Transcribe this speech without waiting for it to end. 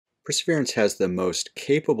Perseverance has the most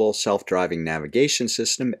capable self-driving navigation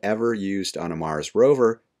system ever used on a Mars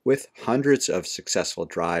rover, with hundreds of successful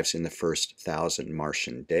drives in the first 1,000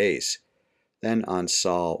 Martian days. Then on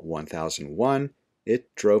Sol 1001,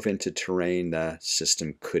 it drove into terrain the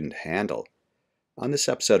system couldn't handle. On this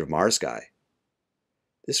episode of Mars Guy,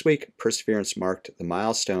 this week Perseverance marked the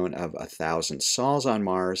milestone of 1,000 sols on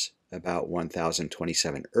Mars, about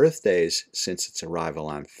 1,027 Earth days since its arrival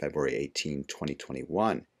on February 18,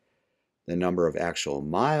 2021. The number of actual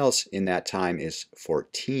miles in that time is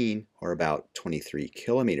 14, or about 23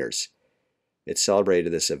 kilometers. It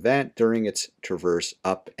celebrated this event during its traverse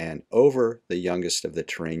up and over the youngest of the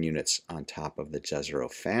terrain units on top of the Jezero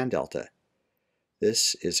fan delta.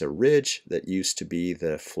 This is a ridge that used to be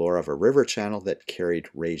the floor of a river channel that carried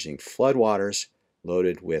raging floodwaters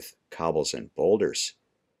loaded with cobbles and boulders.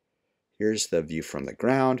 Here's the view from the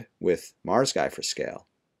ground with Mars Guy for scale.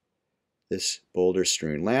 This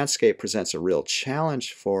boulder-strewn landscape presents a real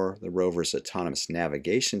challenge for the rover's autonomous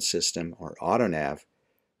navigation system, or AutoNav,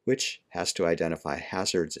 which has to identify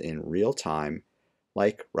hazards in real time,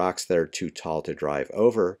 like rocks that are too tall to drive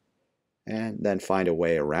over, and then find a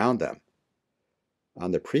way around them.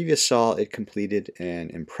 On the previous Sol, it completed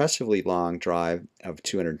an impressively long drive of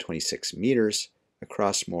 226 meters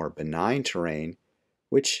across more benign terrain,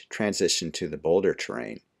 which transitioned to the boulder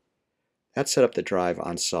terrain. That set up the drive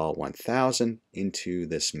on Sol 1000 into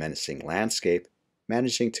this menacing landscape,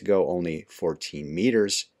 managing to go only 14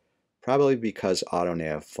 meters, probably because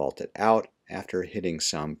AutoNav faulted out after hitting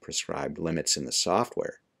some prescribed limits in the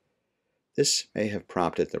software. This may have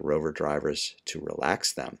prompted the rover drivers to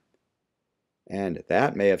relax them. And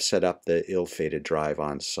that may have set up the ill-fated drive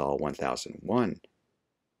on Sol 1001.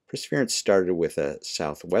 Perseverance started with a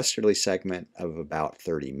southwesterly segment of about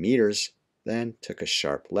 30 meters, then took a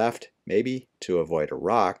sharp left, maybe to avoid a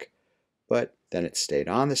rock, but then it stayed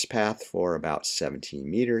on this path for about 17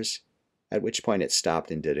 meters, at which point it stopped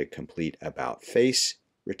and did a complete about-face,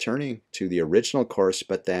 returning to the original course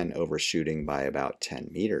but then overshooting by about 10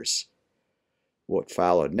 meters. What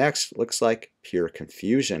followed next looks like pure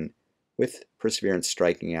confusion, with Perseverance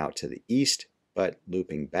striking out to the east but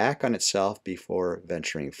looping back on itself before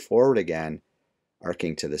venturing forward again,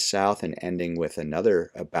 arcing to the south and ending with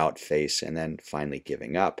another about face and then finally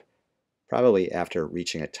giving up, probably after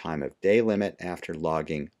reaching a time of day limit after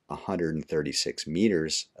logging 136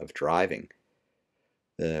 meters of driving.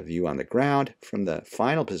 The view on the ground from the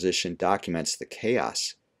final position documents the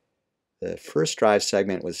chaos. The first drive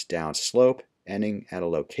segment was downslope, ending at a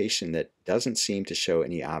location that doesn't seem to show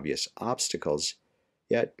any obvious obstacles,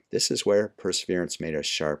 yet this is where Perseverance made a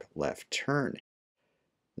sharp left turn.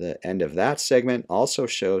 The end of that segment also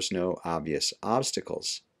shows no obvious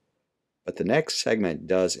obstacles. But the next segment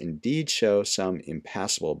does indeed show some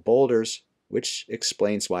impassable boulders, which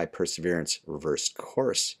explains why Perseverance reversed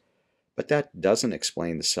course. But that doesn't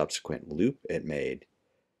explain the subsequent loop it made.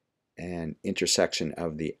 An intersection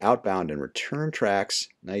of the outbound and return tracks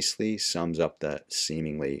nicely sums up the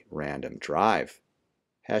seemingly random drive.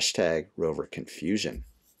 Hashtag rover confusion.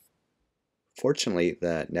 Fortunately,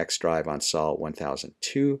 the next drive on Sol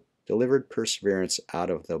 1002 delivered Perseverance out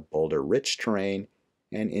of the boulder-rich terrain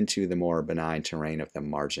and into the more benign terrain of the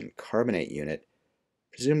Martian carbonate unit,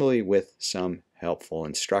 presumably with some helpful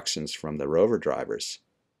instructions from the rover drivers.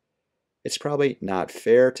 It's probably not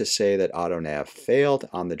fair to say that AutoNav failed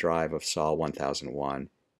on the drive of Sol 1001,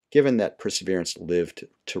 given that Perseverance lived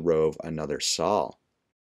to rove another Sol.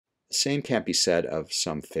 The same can't be said of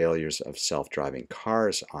some failures of self-driving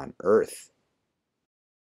cars on Earth.